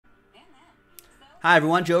Hi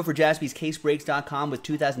everyone, Joe for JaspysCaseBreaks.com with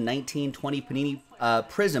 2019-20 Panini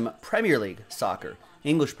PRIZM Premier League Soccer,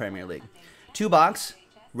 English Premier League. 2-box,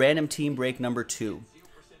 random team break number 2.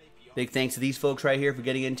 Big thanks to these folks right here for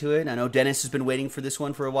getting into it. I know Dennis has been waiting for this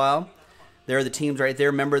one for a while. There are the teams right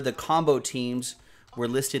there. Remember, the combo teams were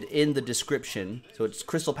listed in the description. So it's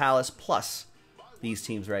Crystal Palace plus these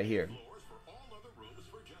teams right here.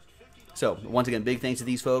 So, once again, big thanks to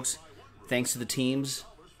these folks. Thanks to the teams.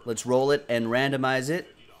 Let's roll it and randomize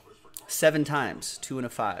it 7 times. 2 and a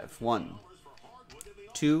 5. 1,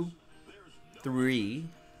 2, 3,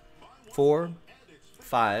 4,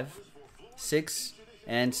 5, 6,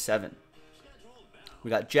 and 7. We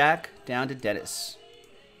got Jack down to Dennis.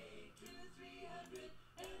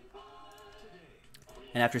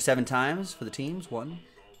 And after 7 times for the teams, 1,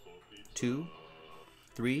 2,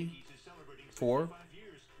 3, 4,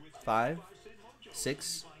 5,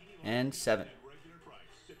 6, and 7.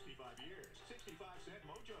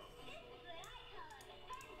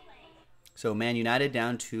 So Man United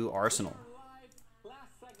down to Arsenal.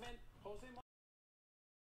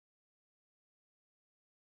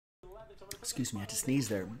 Excuse me, I had to sneeze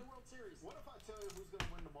there. What if I tell you who's going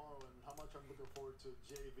to win tomorrow and how much I'm looking forward to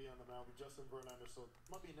JV on the mound with Justin Verlander? So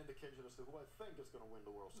it might be an indication as to who I think is going to win the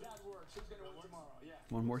World Series. That works. Who's going to win tomorrow? Yeah.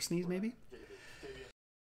 One more sneeze, maybe?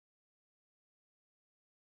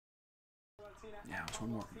 Yeah, just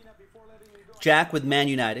one more. Jack with Man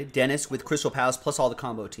United, Dennis with Crystal Palace plus all the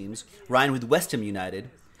combo teams, Ryan with West Ham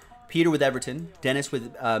United, Peter with Everton, Dennis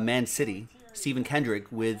with Man City, Stephen Kendrick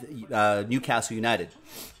with Newcastle United,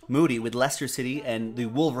 Moody with Leicester City and the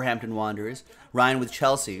Wolverhampton Wanderers, Ryan with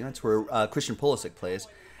Chelsea, that's where Christian Pulisic plays,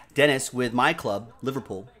 Dennis with my club,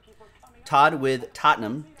 Liverpool, Todd with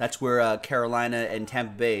Tottenham, that's where Carolina and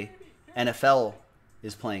Tampa Bay NFL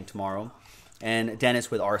is playing tomorrow, and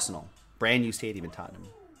Dennis with Arsenal. Brand new stadium in Tottenham.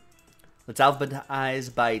 Let's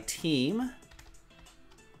alphabetize by team.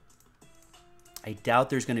 I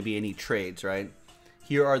doubt there's going to be any trades, right?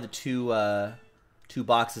 Here are the two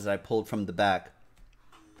boxes I pulled from the back.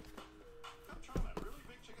 All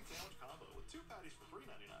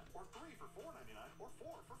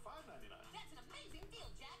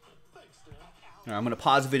right, I'm going to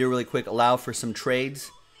pause the video really quick, allow for some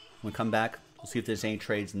trades. When we come back, we'll see if there's any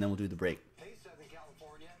trades, and then we'll do the break.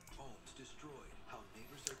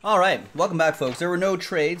 All right, welcome back, folks. There were no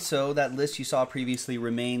trades, so that list you saw previously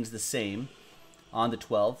remains the same on the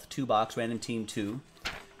 12th. 2-box, random team 2.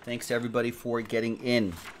 Thanks to everybody for getting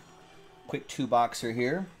in. Quick 2-boxer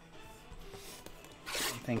here.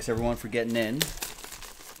 Thanks, everyone, for getting in.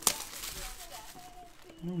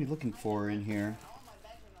 What are we looking for in here?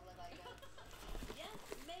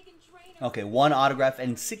 Okay, 1 autograph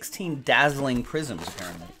and 16 dazzling prisms,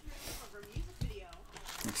 apparently.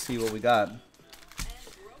 Let's see what we got.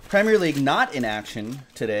 Premier League not in action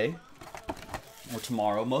today or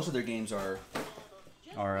tomorrow. Most of their games are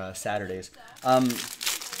Saturdays.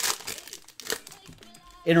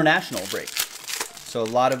 International break. So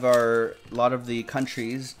a lot of the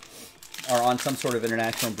countries are on some sort of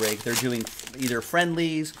international break. They're doing either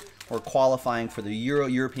friendlies or qualifying for the Euro.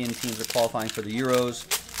 European teams are qualifying for the Euros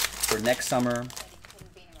for next summer.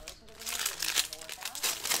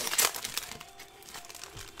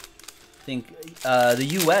 I think the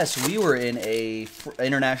U.S., we were in a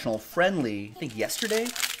international friendly, I think yesterday,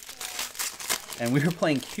 and we were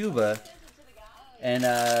playing Cuba, and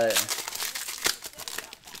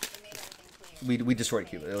we destroyed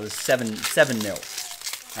Cuba. It was 7-0,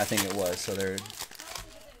 I think it was. So they're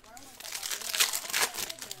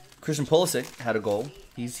Christian Pulisic had a goal.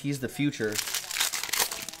 He's the future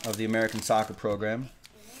of the American soccer program.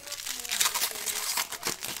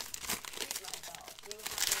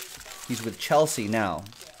 He's with Chelsea now,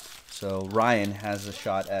 so Ryan has a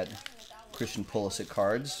shot at Christian Pulisic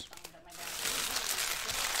cards.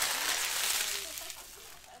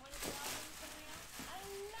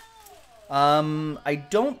 I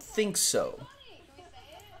don't think so.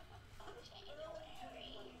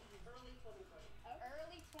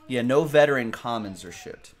 Yeah, no veteran commons are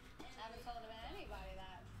shipped.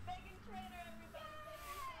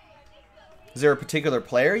 Is there a particular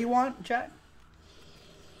player you want, Jack?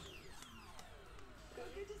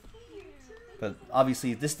 But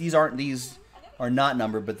obviously, these are not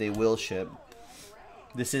numbered, but they will ship.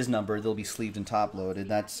 This is numbered; they'll be sleeved and top loaded.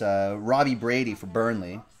 That's Robbie Brady for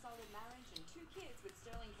Burnley.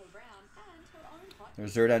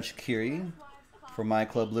 There's Xherdan Shaqiri for my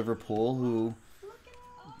club Liverpool, who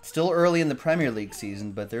still early in the Premier League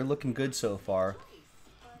season, but they're looking good so far.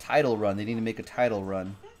 Title run; they need to make a title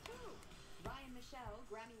run.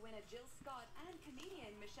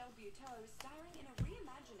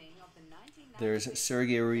 There's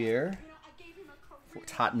Sergei Aurier for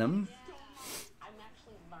Tottenham. I'm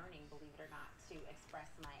actually learning, believe it or not, to express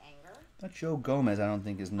my anger. That Joe Gomez, I don't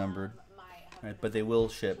think is numbered. Right, but they will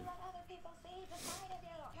ship. Let other people see the side of you.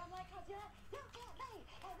 I'm like, 'cause you can't me.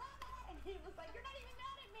 And he was like, you're not even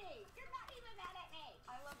mad at me. You're not even mad at me.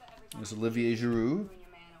 I love that every time. There's Olivier Giroud.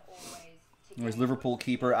 There's Liverpool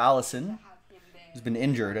keeper Alisson, who's been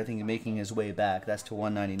injured. I think he's making his way back. That's to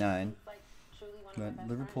 199. But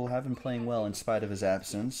Liverpool have been playing well in spite of his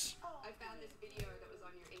absence. I found this video that was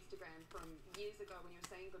on your Instagram from years ago when you were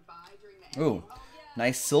saying goodbye during the Ooh,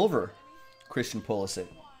 nice silver, Christian Pulisic.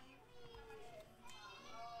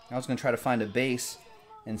 I was going to try to find a base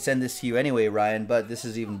and send this to you anyway, Ryan, but this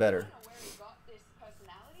is even better. Where we got this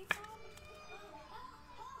personality from?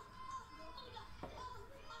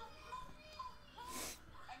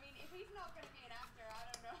 I mean, if he's not going to be an actor,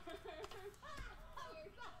 I don't know. That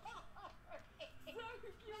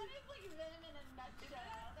is like them in a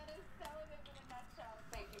nutshell. That is so them in a nutshell.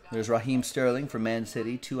 Thank you, guys. There's Raheem Sterling for Man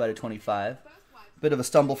City, 2 out of 25. Bit of a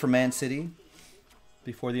stumble for Man City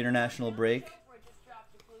before the international break.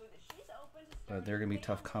 But they're going to be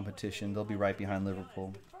tough competition. They'll be right behind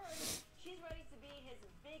Liverpool.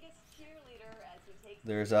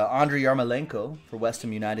 There's Andriy Yarmolenko for West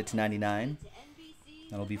Ham United to 99.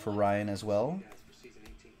 That'll be for Ryan as well.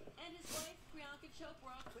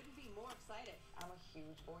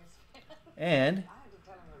 And,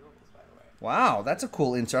 wow, that's a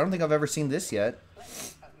cool insert. I don't think I've ever seen this yet.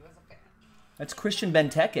 That's Christian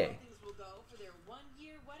Benteke.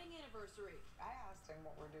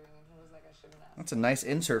 That's a nice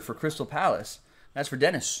insert for Crystal Palace. That's for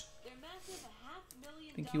Dennis.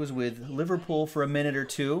 I think he was with Liverpool for a minute or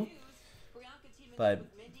two. But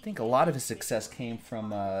I think a lot of his success came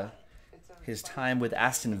from his time with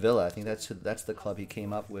Aston Villa. I think that's the club he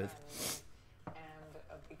came up with. And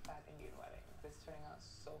a big fat Indian wedding. This turning out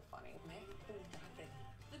so funny.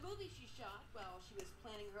 The movie she shot while she was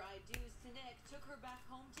planning her I-dos to Nick took her back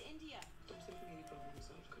home to India.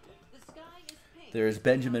 The sky is pink. There's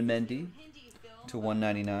Benjamin Mendy to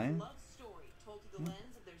 199. Love story told through the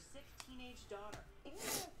lens of their sick teenage daughter. Even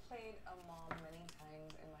though I've played a mom many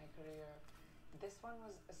times in my career, this one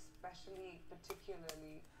was especially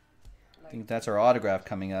particularly I think that's our autograph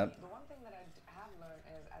coming up. The one thing that I have learned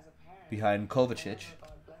is as a parent, Behind Kovacic. God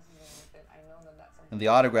blesses me with it, I know that that's something And the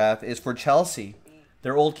autograph is for Chelsea.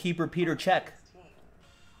 Their old keeper, Peter Cech.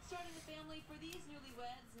 Starting a family for these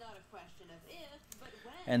newlyweds, not a question of if, but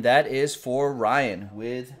when. And that is for Ryan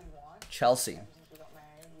with Chelsea. we got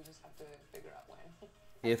married, we just have to figure out when.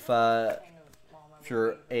 If Kind of mom I you're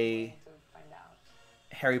would be a willing to find out.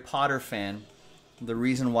 Harry Potter fan, the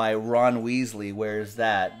reason why Ron Weasley wears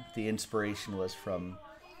that, the inspiration was from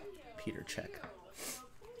Peter Cech.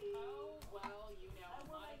 Oh, well, you know,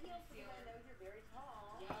 my concealer. I know you're very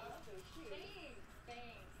tall. Yeah. So cute.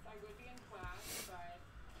 Thanks. I would be in class,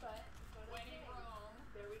 but when in Rome,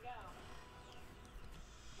 There we go.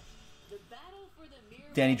 the battle for the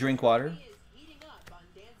mirror Danny Drinkwater, is heating up on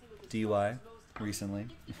Dancing with the DUI, Stars' most recently.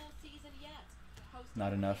 unpredictable season yet.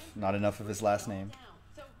 Hosted Not enough of his last name.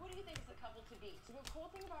 So who do you think is the couple to beat? So the cool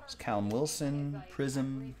thing about It's Callum Wilson, like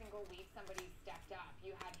PRIZM, every single week somebody stepped up.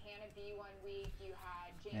 You had Hannah B one week, you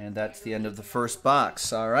had James and that's the end of the Anderson first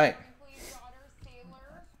box. All right. Brinkley's daughter,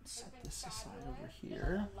 Sailor, has Set been this aside fabulous. over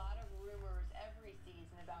here. A lot of rumors every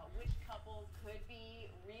season about which couples could be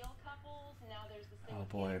real couples. Now there's this thing Oh with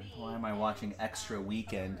boy, Hannah B. why am I watching Extra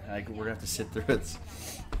Weekend? We're going to have to sit through it.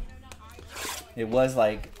 It was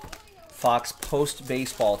like Fox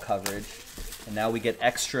post-baseball coverage, and now we get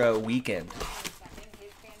Extra Weekend. His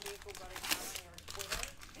fan base will go to town on your Twitter.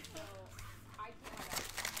 So I do have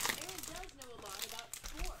that. Erin does know a lot about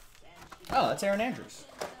sports, and she Oh, that's Aaron Andrews.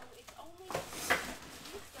 so it's only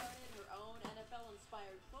she started her own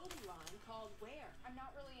NFL-inspired clothing line called Wear. I'm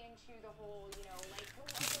not really into the whole, you know, like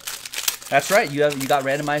whoever That's right. You got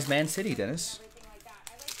randomized Man City, Dennis. everything like that.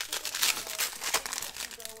 I like super things that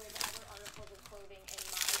can go with other articles of clothing in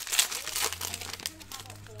my closet. And it's true how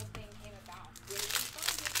the whole thing came about. Where you can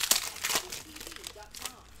find it at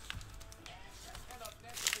FTV.com. And up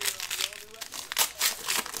next here on the all-new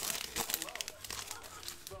Hello.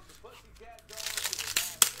 From the Pussycat Dolls to the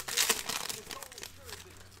Nicole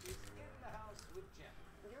Scherzer is in the house with Jen.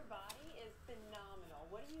 Your body is phenomenal.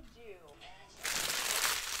 What do you do?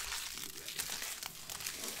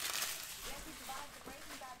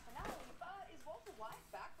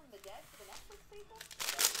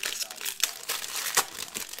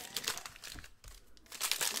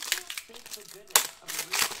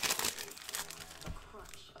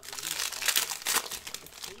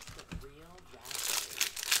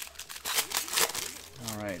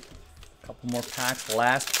 right. A couple more packs.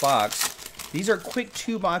 Last box. These are quick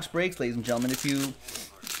 2-box breaks, ladies and gentlemen. If you,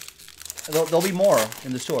 there'll be more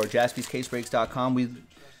in the store. JaspysCaseBreaks.com.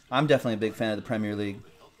 I'm definitely a big fan of the Premier League.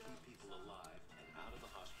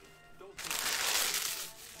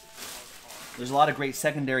 There's a lot of great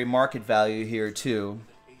secondary market value here too,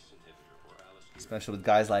 especially with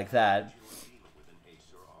guys like that.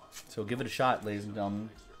 So give it a shot, ladies and gentlemen.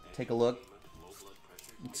 Take a look.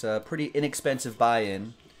 It's a pretty inexpensive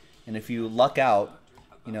buy-in, and if you luck out,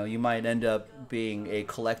 you know, you might end up being a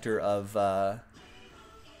collector of the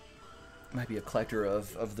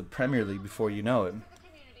Premier League before you know it.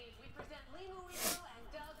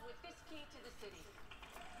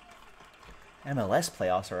 MLS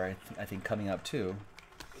playoffs are, I think, coming up too.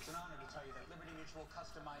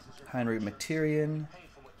 Heinrich Mkhitaryan.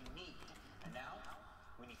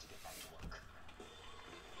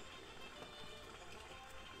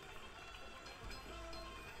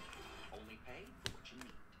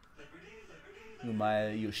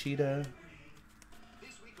 Umaya Yoshida.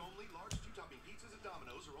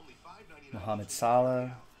 Mohamed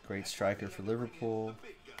Salah, great striker for Liverpool.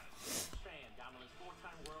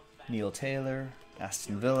 Neil Taylor,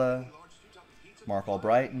 Aston Villa. Mark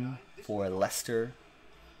Albrighton for Leicester.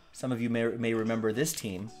 Some of you may remember this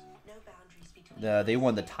team. They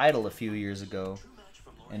won the title a few years ago,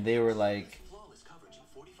 and they were like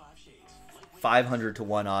 500 to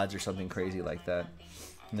 1 odds or something crazy like that.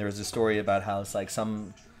 And there was a story about how it's like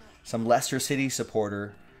some Leicester City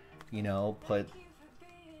supporter, you know, put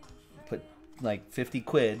like 50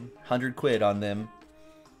 quid, 100 quid on them.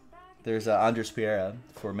 There's Andres Pereira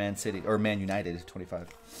for Man City or Man United, 25.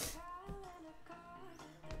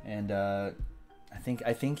 And I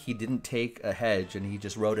think he didn't take a hedge and he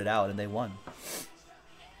just wrote it out and they won.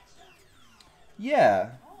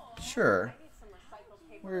 Yeah, sure.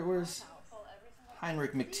 Where's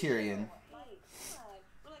Heinrich Mkhitaryan?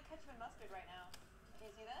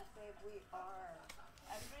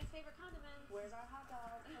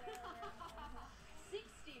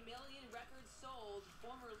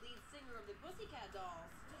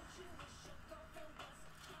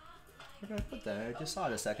 Where did I put that? I just saw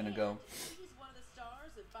it a second ago. He's one of the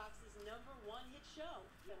stars of Fox's #1 hit show.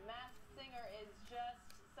 The Masked Singer is just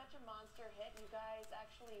such a monster hit. You guys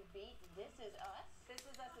actually beat This Is Us. This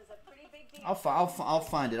Is Us is a pretty big deal. I'll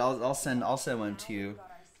find it. I'll send one to you,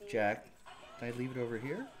 Jack. Did I leave it over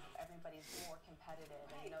here? Everybody's more competitive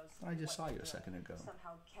and knows I just saw you a second ago.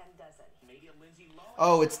 somehow Ken doesn't.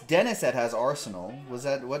 Oh, it's Dennis that has Arsenal. Was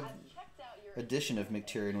that what edition of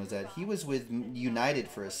McTiernan was that? He was with United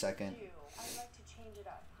for a second.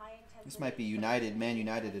 This might be United, Man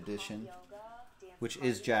United edition, which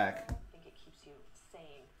is Jack. I think it keeps you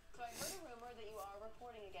sane. So I heard a rumor that you are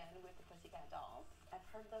recording again with the Pussycat Dolls. I've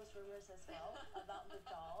heard those rumors as well about the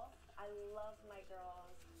dolls. I love my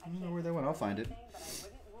girls. I don't know where they went. I'll find it. But I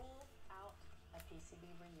wouldn't rule out a PCB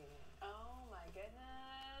reunion. Oh my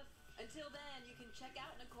goodness. Until then, you can check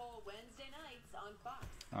out Nicole Wednesday nights on Fox.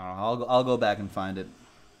 I'll go back and find it.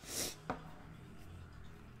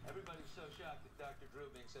 Everybody's so shocked at Dr. Drew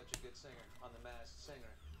being such a good singer on The Masked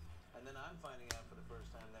Singer. And then I'm finding out for the first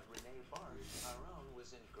time that Renee Barnes, our own,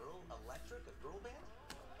 was in Girl Electric, a girl band.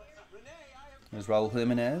 Renee, I have... There's Raul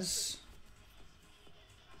Jimenez.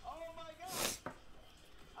 Oh my God!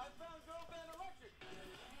 I found Girl Band Electric!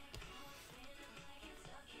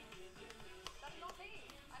 That's not me.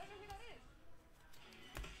 I don't know who that is.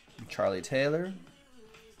 Charlie Taylor.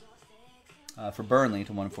 For Burnley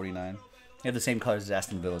to 149. They have the same colors as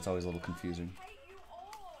Aston Villa. It's always a little confusing.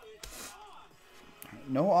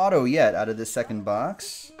 No auto yet out of this second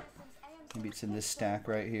box. Maybe it's in this stack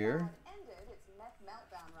right here.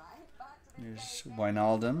 There's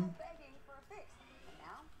Wijnaldum.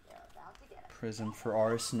 PRIZM for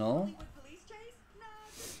Arsenal.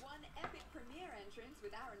 One epic premiere entrance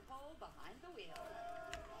with Aaron Paul behind the wheel.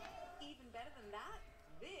 Even better than that,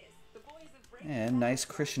 this, the boys of Britain. And nice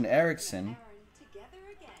Christian Eriksen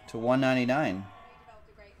to 199.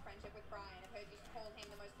 Developed a great friendship with Brian. I've heard you call him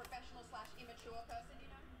the most professional / immature person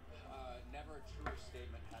you know. Never a truer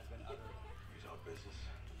statement has been uttered. He's our business.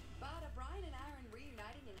 But are Brian and Aaron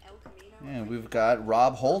reuniting in El Camino? And we've got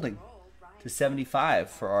Rob Holding to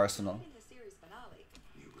 75 for Arsenal. In the series finale.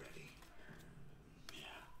 You ready?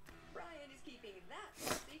 Yeah. Brian is keeping that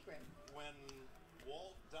top secret. When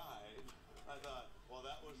Walt died, I thought, well,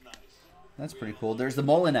 that was nice. That's pretty cool. There's the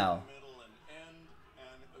Molineux. Middle and end,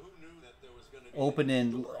 and who knew that there was going to be... Open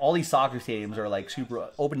in, all these soccer stadiums are like super,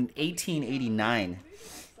 open in 1889.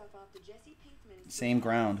 Same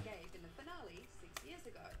ground. In the finale 6 years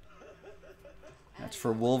ago. That's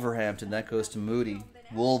for Wolverhampton. That goes to Moody.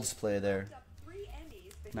 Wolves play there. Up 3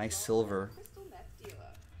 Emmys for Nice silver. Crystal meth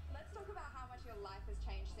dealer. Let's talk about how much your life has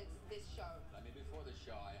changed since this show. I mean, before the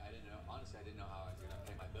show, I didn't know. Honestly, I didn't know how I was gonna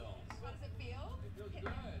pay my bills. How does it feel? It feels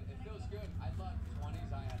good. It feels good. I love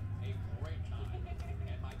 20s. I had a great time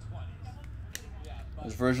in my 20s. Yeah, but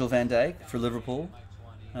There's Virgil van Dijk for Liverpool. my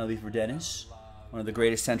 20s. That'll be for Dennis. One of the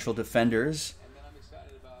greatest central defenders And then I'm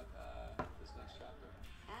excited about this next chapter.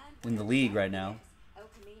 And in the league right now. El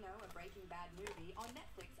Camino, a Breaking Bad movie on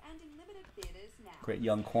Netflix and in limited theaters now. Great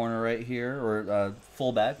young corner right here, or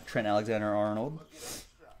fullback, Trent Alexander-Arnold.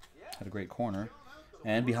 Had a great corner.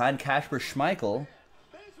 And behind Kasper Schmeichel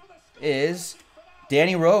is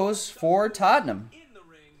Danny Rose for Tottenham.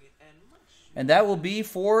 And that will be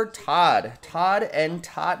for Todd. Todd and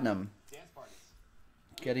Tottenham.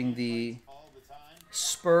 Getting the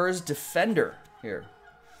Spurs defender here.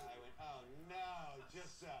 I went, oh no,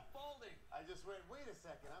 just I just went, wait a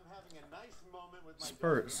second, I'm having a nice moment with my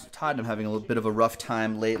Spurs. Tottenham having a little bit of a rough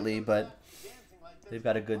time lately, but they've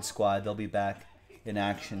got a good squad. They'll be back in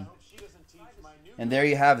action. And there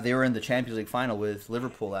you have it. They were in the Champions League final with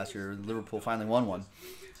Liverpool last year. Liverpool finally won one.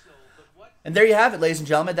 And there you have it, ladies and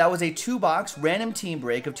gentlemen. That was a 2-box random team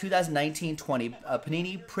break of 2019-20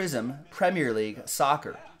 Panini PRIZM Premier League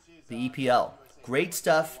Soccer, the EPL. Great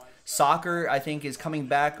stuff. Soccer, I think, is coming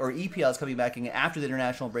back, or EPL is coming back after the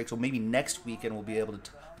international break, so maybe next weekend we'll be able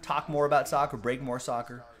to talk more about soccer, break more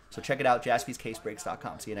soccer. So check it out,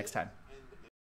 jaspyscasebreaks.com. See you next time.